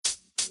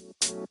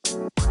So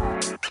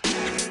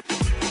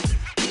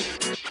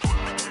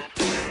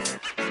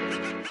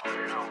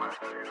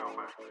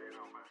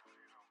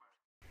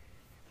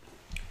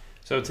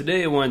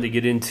today I wanted to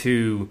get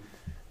into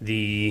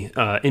the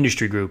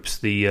industry groups,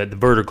 the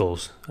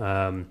verticals.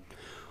 When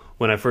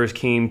I first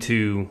came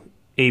to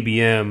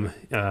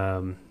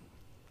ABM,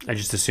 I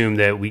just assumed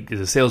that as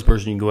a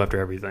salesperson, you can go after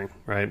everything,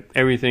 right?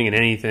 Everything and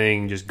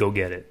anything, just go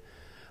get it,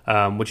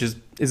 which is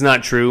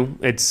not true.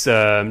 It's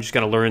you just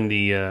got to learn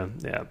the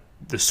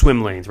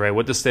swim lanes, right?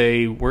 What to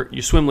stay, where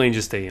your swim lanes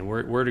to stay in,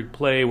 where to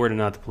play, where to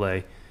not to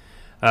play.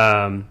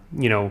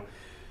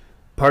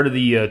 Part of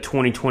the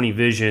 2020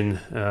 vision,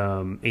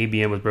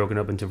 ABM was broken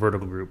up into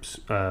vertical groups: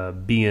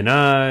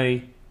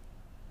 B&I,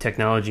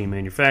 technology and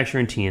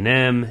manufacturing;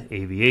 T&M,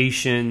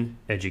 aviation;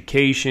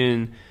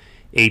 education;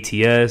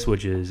 ATS,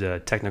 which is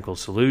technical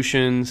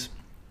solutions.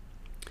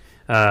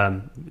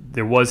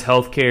 There was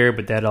healthcare,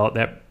 but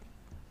that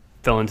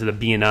fell into the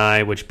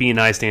B&I, which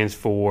B&I stands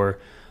for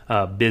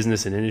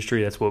business and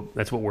industry. That's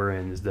what we're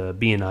in, is the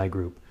B&I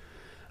group.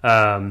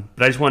 But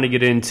I just want to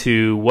get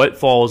into what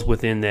falls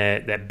within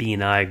that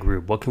B&I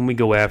group. What can we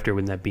go after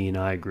within that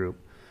B&I group?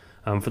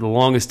 For the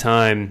longest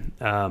time,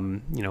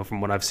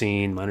 from what I've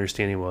seen, my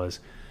understanding was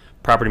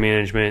property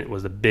management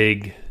was the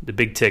big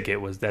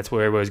ticket. That's what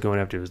everybody's going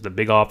after. It was the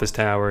big office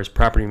towers,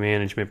 property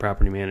management.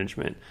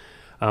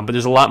 But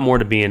there's a lot more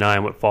to B&I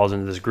and what falls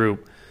into this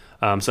group.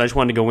 So I just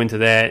wanted to go into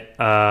that,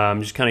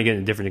 just kind of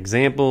getting different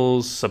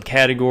examples,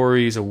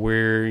 subcategories of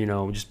where,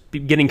 just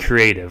getting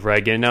creative,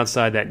 right? Getting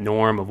outside that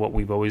norm of what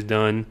we've always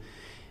done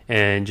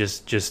and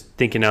just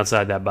thinking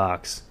outside that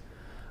box.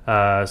 So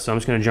I'm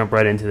just going to jump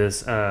right into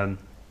this.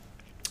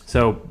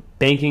 So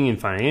banking and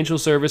financial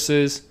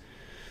services.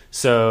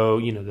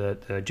 So,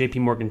 the JP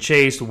Morgan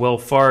Chase, the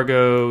Wells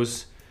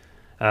Fargo's,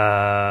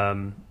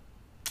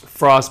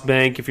 Frost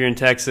Bank, if you're in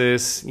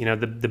Texas,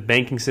 the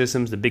banking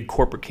systems, the big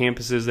corporate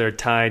campuses that are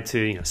tied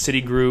to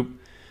Citigroup,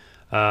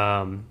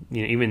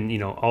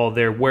 even all of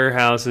their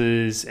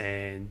warehouses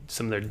and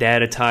some of their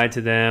data tied to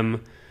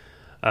them,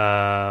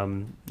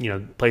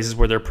 places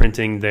where they're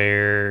printing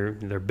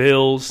their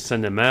bills,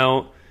 send them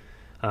out.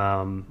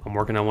 I'm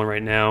working on one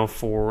right now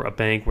for a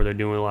bank where they're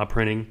doing a lot of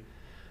printing,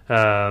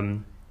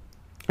 and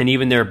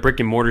even their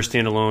brick and mortar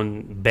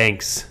standalone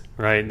banks,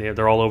 right?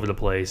 They're all over the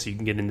place. So you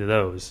can get into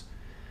those.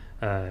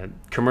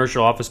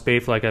 Commercial office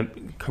space, like I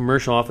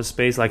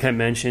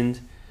mentioned,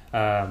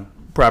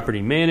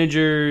 property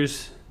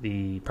managers,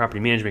 the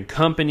property management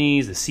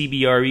companies, the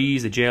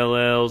CBREs, the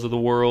JLLs of the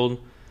world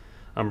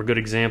are good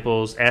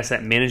examples.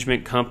 Asset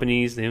management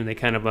companies, they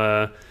kind of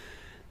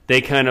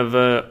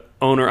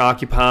own or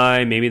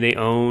occupy. Maybe they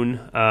own,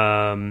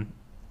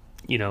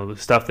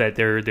 stuff that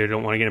they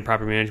don't want to get in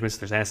property management.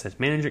 So there's asset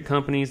management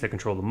companies that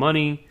control the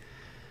money.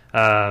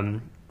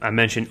 I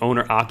mentioned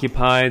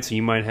owner-occupied, so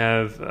you might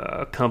have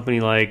a company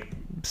like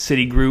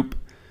Citigroup.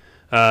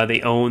 They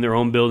own their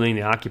own building,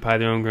 they occupy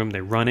their own room, they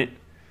run it.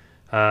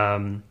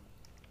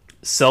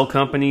 Cell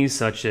companies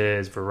such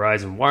as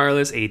Verizon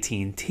Wireless,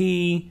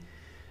 AT&T.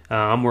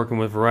 I'm working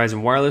with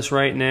Verizon Wireless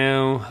right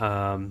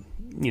now.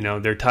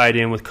 They're tied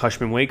in with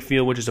Cushman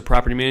Wakefield, which is a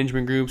property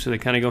management group, so they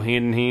kind of go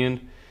hand in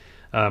hand.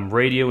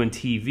 Radio and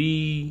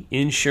TV,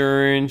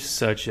 insurance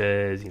such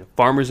as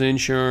Farmers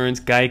Insurance,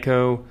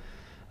 Geico.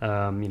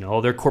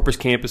 All their corporate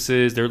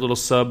campuses, their little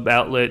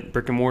sub-outlet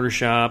brick and mortar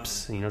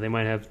shops. They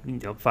might have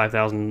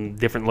 5,000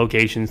 different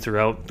locations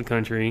throughout the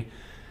country,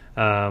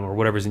 or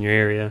whatever's in your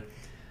area.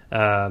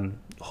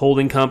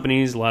 Holding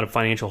companies, a lot of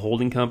financial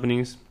holding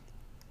companies.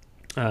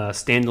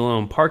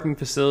 Standalone parking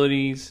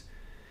facilities,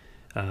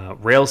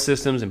 rail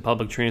systems and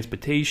public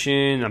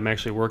transportation. I'm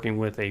actually working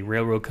with a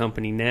railroad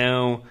company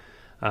now,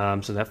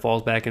 so that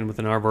falls back in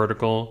within our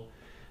vertical.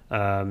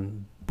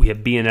 We have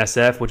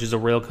BNSF, which is a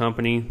rail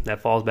company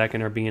that falls back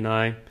in our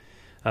B&I.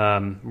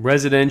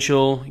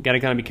 Residential, you got to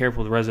kind of be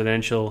careful with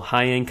residential.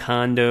 High-end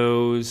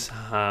condos,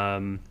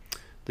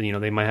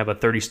 they might have a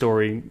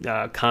 30-story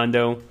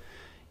condo.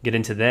 Get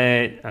into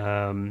that.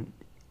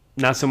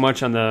 Not so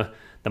much on the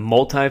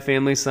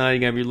multifamily side. You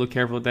got to be a little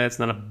careful with that. It's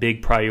not a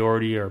big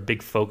priority or a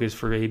big focus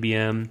for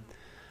ABM.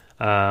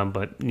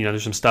 But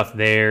there's some stuff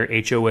there.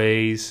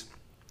 HOAs,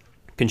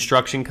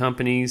 construction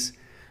companies.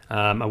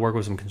 I work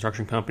with some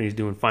construction companies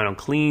doing final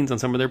cleans on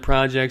some of their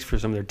projects for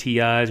some of their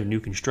TIs or new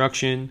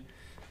construction.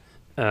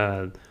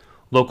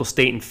 Local,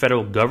 state, and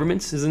federal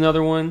governments is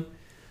another one.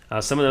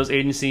 Some of those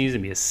agencies,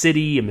 it'd be a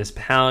city, a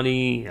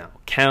municipality,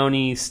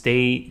 county,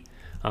 state.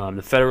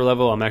 The federal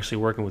level, I'm actually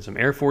working with some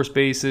Air Force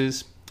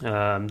bases,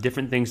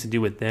 different things to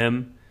do with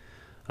them.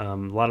 A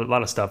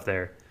lot of stuff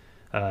there.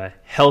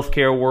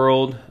 Healthcare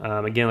world,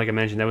 again, like I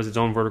mentioned, that was its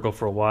own vertical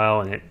for a while,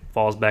 and it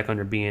falls back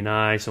under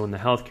B&I. So in the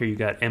healthcare, you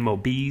got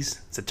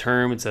MOBs. It's a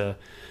term. You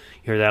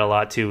hear that a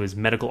lot too. Is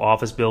medical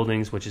office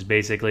buildings, which is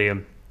basically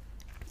a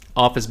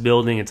office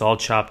building. It's all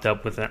chopped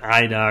up with an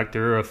eye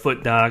doctor, a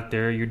foot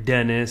doctor, your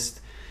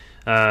dentist.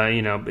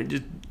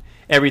 Just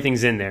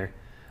everything's in there.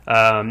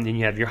 Then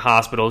you have your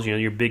hospitals.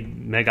 Your big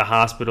mega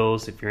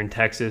hospitals. If you're in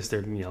Texas,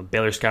 they're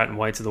Baylor Scott and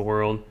White's of the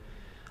world.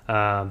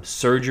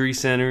 Surgery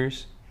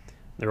centers.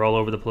 They're all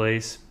over the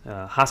place.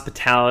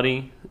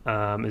 Hospitality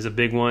is a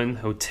big one.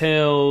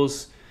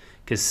 Hotels,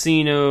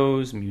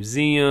 casinos,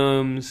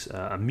 museums,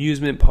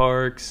 amusement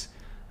parks,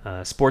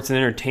 sports and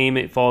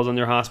entertainment falls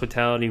under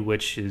hospitality,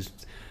 which is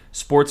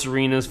sports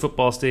arenas,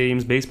 football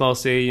stadiums, baseball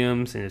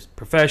stadiums, and it's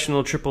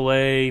professional,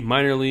 AAA,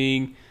 minor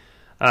league.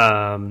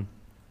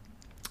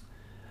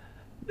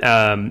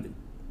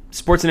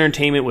 Sports and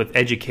entertainment with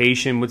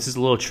education, which is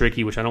a little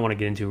tricky, which I don't want to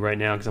get into right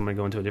now because I'm going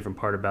to go into a different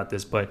part about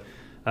this. But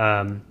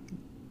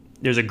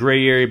there's a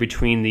gray area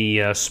between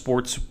the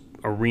sports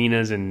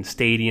arenas and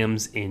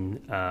stadiums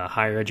in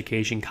higher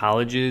education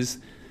colleges.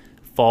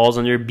 Falls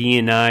under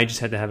B&I. Just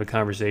had to have a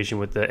conversation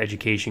with the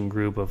education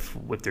group of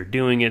what they're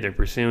doing it, they're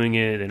pursuing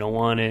it, they don't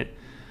want it.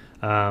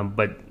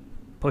 But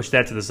push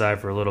that to the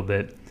side for a little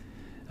bit.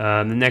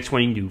 The next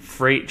one, you can do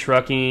freight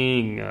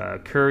trucking,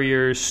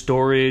 couriers,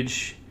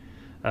 storage.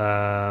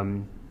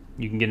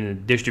 You can get into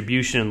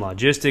distribution and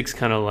logistics,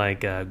 kind of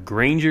like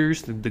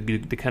Grangers,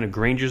 the kind of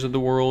Grangers of the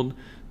world,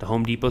 the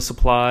Home Depot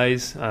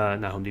supplies,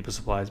 not Home Depot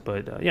supplies,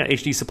 but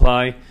HD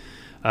Supply.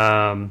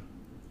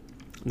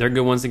 They're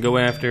good ones to go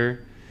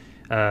after.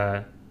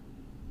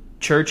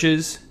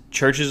 Churches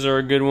are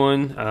a good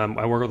one.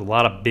 I work with a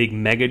lot of big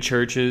mega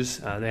churches.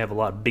 They have a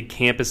lot of big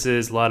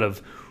campuses, a lot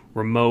of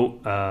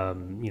remote,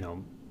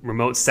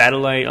 remote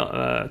satellite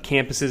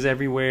campuses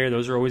everywhere.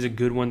 Those are always a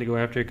good one to go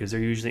after because they're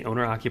usually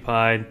owner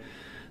occupied.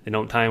 They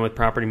don't tie in with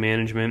property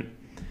management.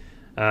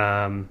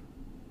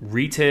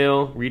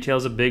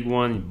 Retail's a big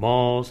one.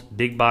 Malls,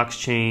 big box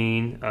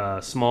chain,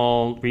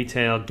 small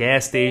retail,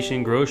 gas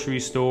station, grocery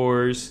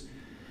stores.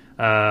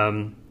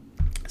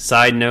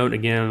 Side note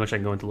again, which I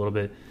can go into a little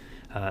bit.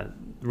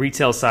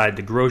 Retail side,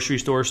 the grocery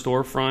store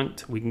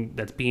storefront.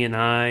 That's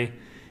B&I.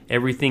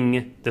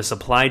 Everything, the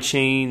supply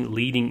chain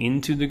leading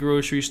into the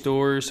grocery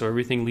store, so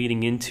everything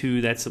leading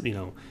into that's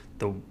the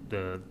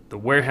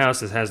warehouse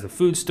that has the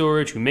food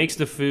storage, who makes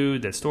the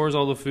food, that stores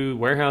all the food,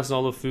 warehouses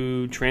all the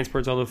food,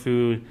 transports all the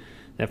food,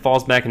 that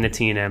falls back into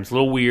T&M. It's a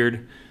little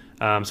weird.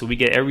 So we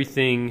get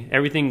everything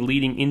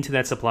leading into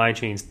that supply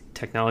chain,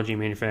 technology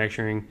and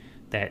manufacturing,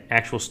 that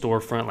actual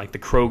storefront, like the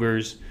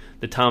Krogers,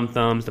 the Tom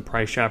Thumbs, the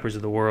Price Shoppers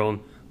of the world.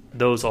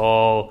 Those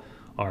all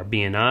are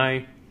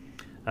B&I.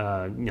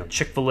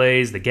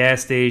 Chick-fil-A's, the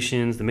gas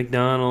stations, the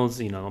McDonald's.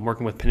 I'm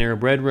working with Panera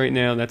Bread right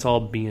now. That's all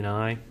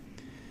B&I.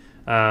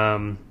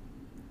 I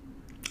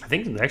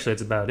think actually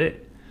that's about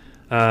it.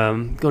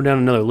 Go down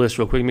another list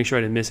real quick, make sure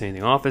I didn't miss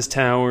anything. Office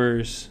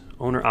towers,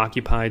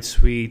 owner-occupied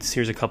suites.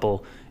 Here's a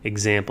couple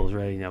examples,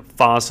 right?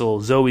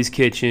 Fossil, Zoe's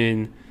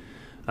Kitchen,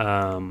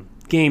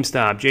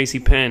 GameStop,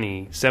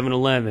 JCPenney,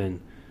 7-Eleven.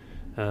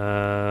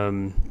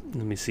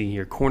 Let me see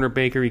here. Corner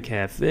Bakery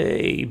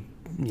Cafe,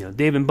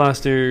 Dave &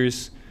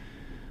 Buster's.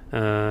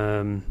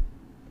 Let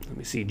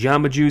me see.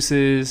 Jamba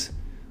Juices.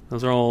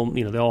 Those are all,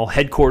 they're all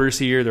headquarters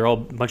here. They're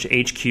all a bunch of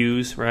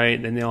HQs,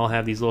 right? And they all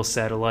have these little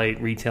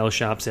satellite retail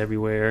shops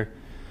everywhere.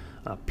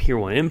 Pier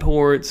 1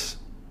 Imports.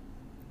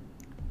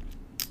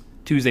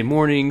 Tuesday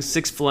Mornings,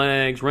 Six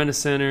Flags,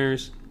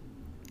 Rent-A-Centers,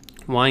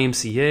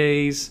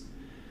 YMCAs.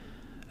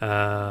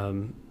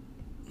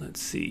 Let's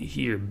see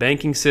here.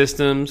 Banking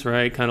systems,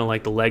 right? Kind of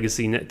like the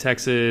Legacy Net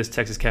Texas,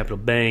 Texas Capital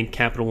Bank,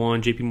 Capital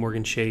One, JP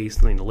Morgan Chase.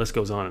 The list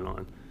goes on and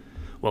on.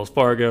 Wells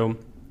Fargo.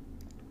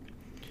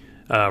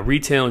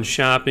 Retail and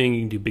shopping.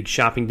 You can do big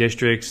shopping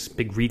districts,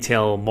 big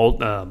retail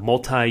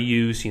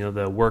multi-use.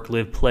 The work,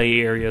 live,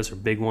 play areas are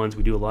big ones.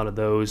 We do a lot of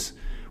those.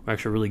 We're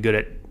actually really good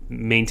at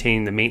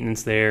maintaining the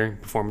maintenance there,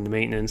 performing the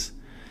maintenance.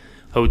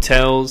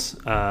 Hotels.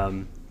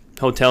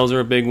 Hotels are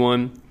a big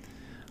one.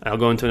 I'll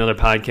go into another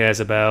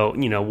podcast about,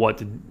 what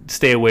to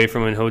stay away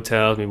from in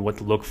hotels, maybe what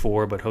to look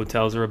for, but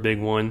hotels are a big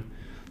one.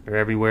 They're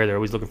everywhere. They're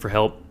always looking for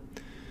help.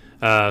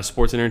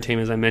 Sports and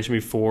entertainment, as I mentioned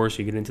before, so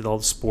you get into all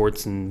the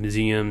sports and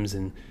museums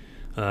and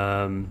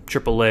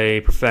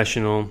AAA,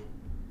 professional.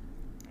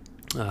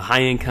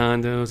 High-end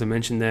condos, I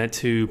mentioned that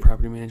too.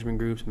 Property management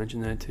groups, I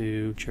mentioned that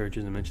too.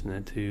 Churches, I mentioned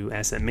that too.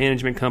 Asset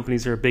management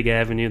companies are a big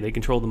avenue. They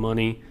control the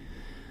money.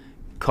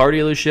 Car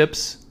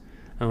dealerships,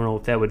 I don't know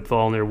if that would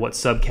fall under what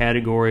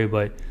subcategory,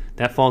 but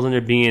that falls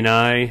under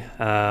B&I.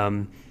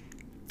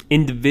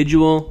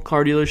 Individual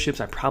car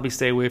dealerships, I probably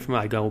stay away from it.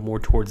 I go more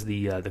towards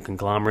the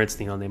conglomerates.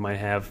 They might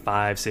have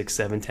 5, 6,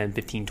 7, 10,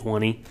 15,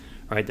 20.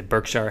 Right, the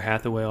Berkshire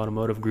Hathaway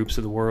automotive groups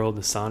of the world,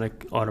 the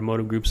Sonic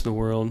automotive groups of the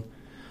world.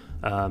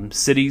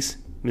 Cities,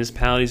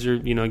 municipalities are,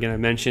 again, I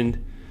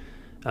mentioned.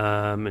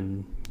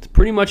 And it's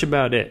pretty much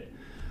about it.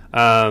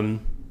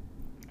 I'm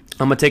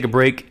going to take a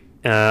break.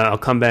 I'll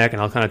come back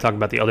and I'll kind of talk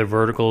about the other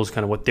verticals,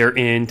 kind of what they're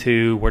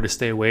into, where to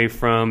stay away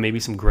from, maybe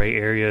some gray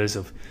areas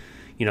of,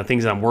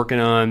 things that I'm working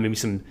on, maybe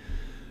some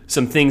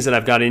things that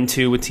I've got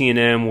into with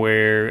T&M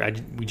where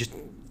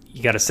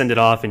you got to send it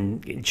off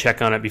and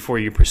check on it before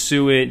you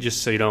pursue it,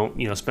 just so you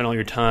don't, spend all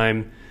your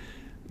time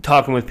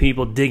talking with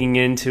people, digging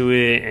into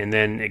it, and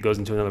then it goes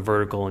into another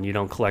vertical and you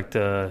don't collect,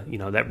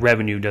 that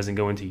revenue doesn't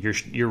go into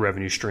your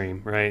revenue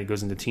stream, right? It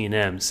goes into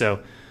T&M.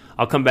 So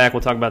I'll come back.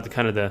 We'll talk about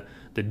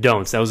the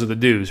don'ts. Those are the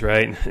do's,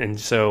 right? And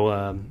so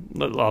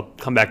I'll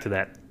come back to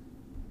that.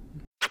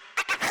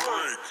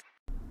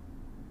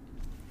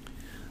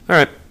 All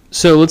right,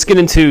 so let's get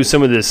into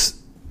some of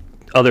this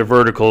other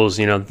verticals.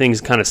 Things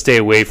kind of stay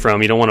away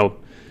from. You don't want to,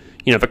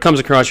 if it comes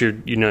across your,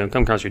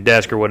 come across your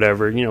desk or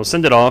whatever,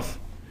 send it off.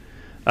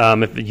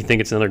 If you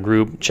think it's another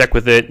group, check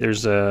with it.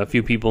 There's a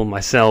few people,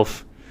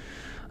 myself,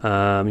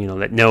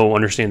 that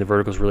understand the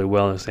verticals really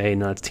well. And say, hey,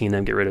 no, it's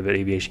T&M, get rid of it.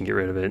 Aviation, get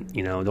rid of it.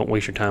 Don't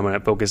waste your time on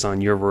it. Focus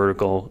on your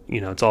vertical.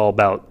 It's all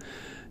about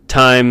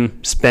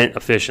time spent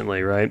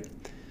efficiently, right?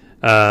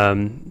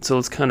 So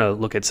let's kind of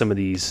look at some of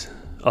these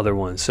other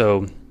ones.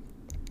 So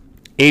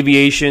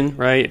aviation,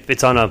 right? If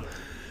it's on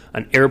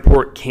an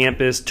airport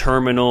campus,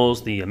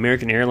 terminals, the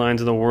American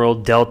Airlines of the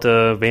world,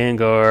 Delta,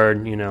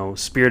 Vanguard,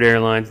 Spirit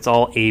Airlines, it's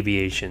all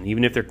aviation.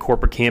 Even if they're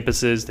corporate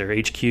campuses, they're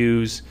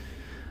HQs,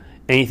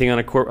 anything on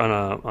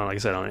like I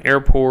said, on an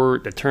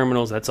airport, the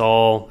terminals, that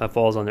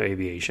falls under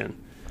aviation.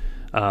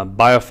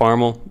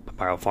 Biopharm,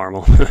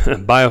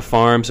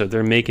 so if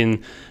they're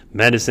making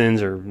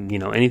medicines or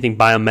anything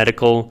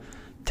biomedical,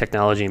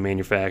 technology and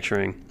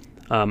manufacturing.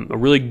 A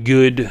really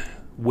good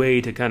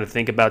way to kind of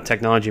think about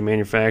technology and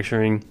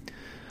manufacturing.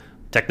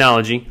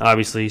 Technology,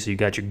 obviously, so you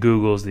got your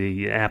Googles,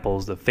 the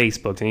Apples, the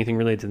Facebooks, anything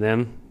related to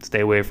them,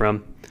 stay away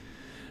from.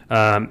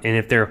 And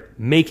if they're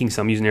making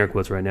something, using air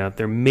quotes right now, if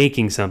they're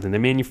making something, they're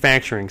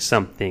manufacturing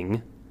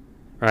something,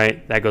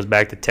 right? That goes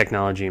back to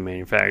technology and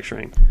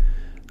manufacturing.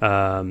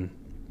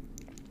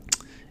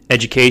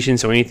 Education,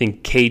 so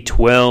anything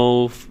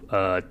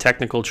K-12,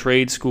 technical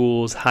trade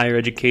schools, higher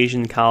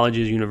education,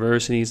 colleges,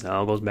 universities, that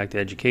all goes back to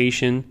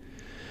education.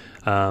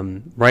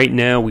 Right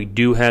now, we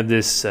do have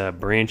this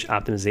branch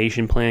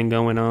optimization plan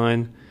going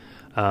on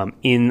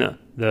in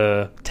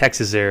the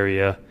Texas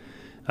area.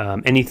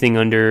 Anything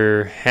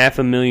under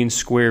 500,000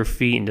 square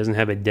feet and doesn't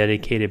have a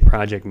dedicated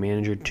project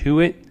manager to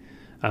it,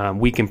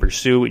 we can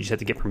pursue. We just have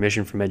to get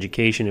permission from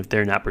education if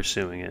they're not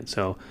pursuing it.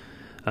 So,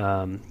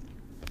 kind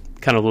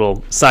of a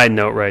little side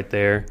note right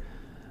there.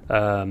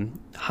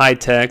 High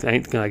tech,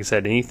 like I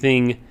said,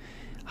 anything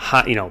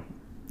high,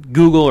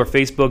 Google or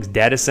Facebook's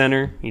data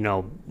center,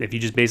 if you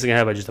just basically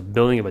have just a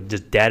building of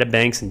just data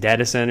banks and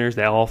data centers,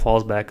 that all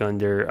falls back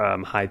under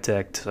high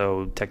tech,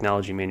 so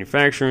technology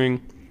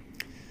manufacturing.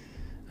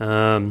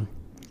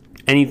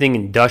 Anything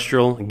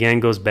industrial, again,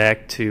 goes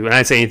back to, and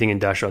I say anything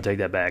industrial, I'll take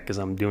that back because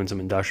I'm doing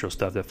some industrial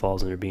stuff that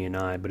falls under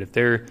B&I. But if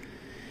they're,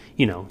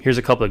 here's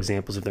a couple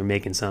examples if they're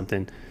making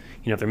something.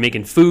 If they're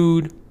making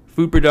food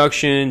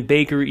production,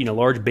 bakery,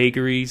 large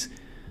bakeries,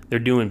 they're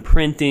doing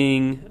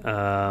printing,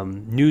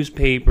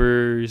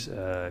 newspapers,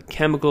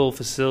 chemical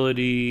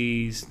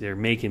facilities, they're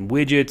making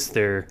widgets,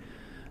 they're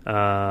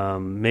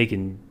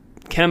making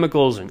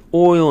chemicals and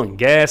oil and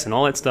gas and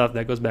all that stuff,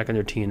 that goes back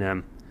under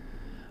T&M.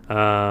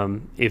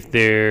 If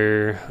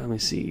they're,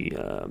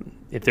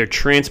 if they're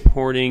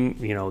transporting,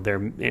 their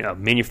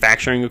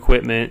manufacturing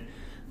equipment,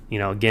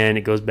 again,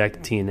 it goes back to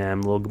T&M, a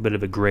little bit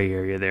of a gray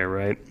area there,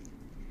 right?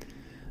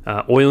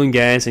 Oil and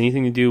gas,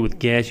 anything to do with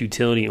gas,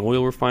 utility, and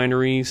oil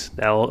refineries,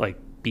 that all, like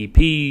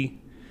BP,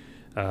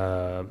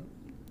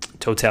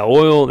 Total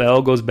Oil, that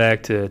all goes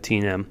back to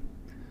T&M.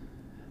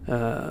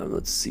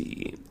 Let's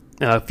see.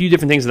 A few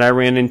different things that I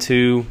ran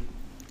into.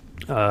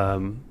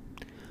 When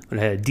I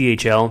had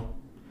DHL,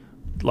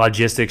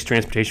 logistics,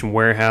 transportation,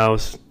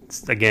 warehouse.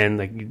 Again,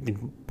 like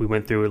we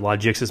went through it,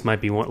 logistics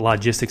might be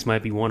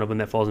one of them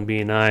that falls in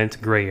B&I. It's a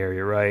gray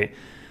area, right?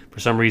 For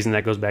some reason,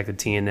 that goes back to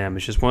T&M.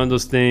 It's just one of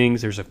those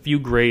things. There's a few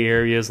gray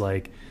areas,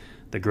 like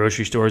the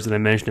grocery stores that I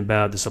mentioned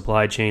about, the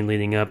supply chain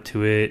leading up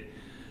to it,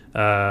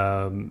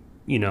 some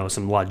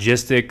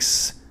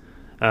logistics.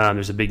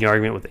 There's a big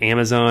argument with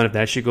Amazon if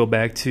that should go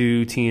back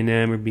to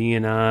T&M or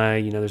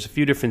B&I. There's a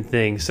few different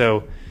things.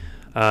 So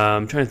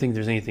I'm trying to think if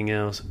there's anything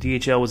else.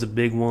 DHL was a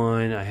big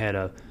one. I had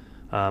a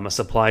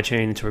supply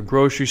chain into a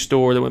grocery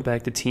store that went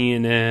back to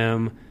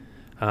T&M.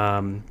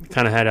 Kind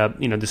of had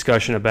a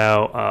discussion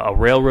about a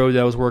railroad that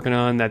I was working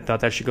on that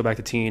thought that should go back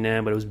to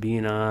T&M, but it was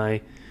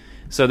B&I.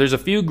 So there's a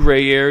few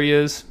gray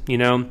areas,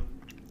 the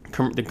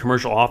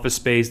commercial office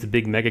space, the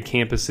big mega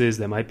campuses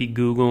that might be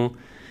Google.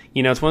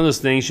 It's one of those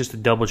things just to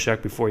double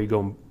check before you go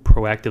and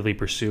proactively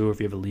pursue, or if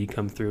you have a lead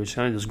come through. It's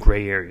kind of those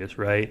gray areas,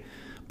 right?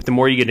 But the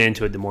more you get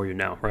into it, the more you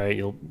know, right?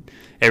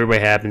 Everybody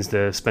happens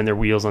to spend their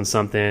wheels on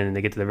something, and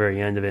they get to the very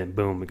end of it, and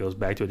boom, it goes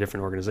back to a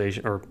different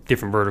organization or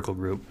different vertical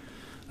group.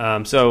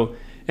 So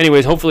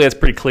anyways, hopefully that's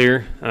pretty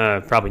clear.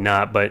 Probably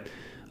not, but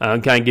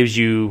it kind of gives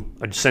you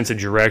a sense of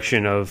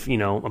direction of,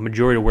 a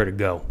majority of where to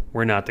go,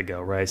 where not to go,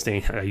 right?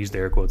 I use the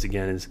air quotes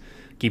again, is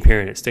keep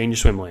hearing it. Stay in your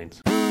swim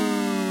lanes.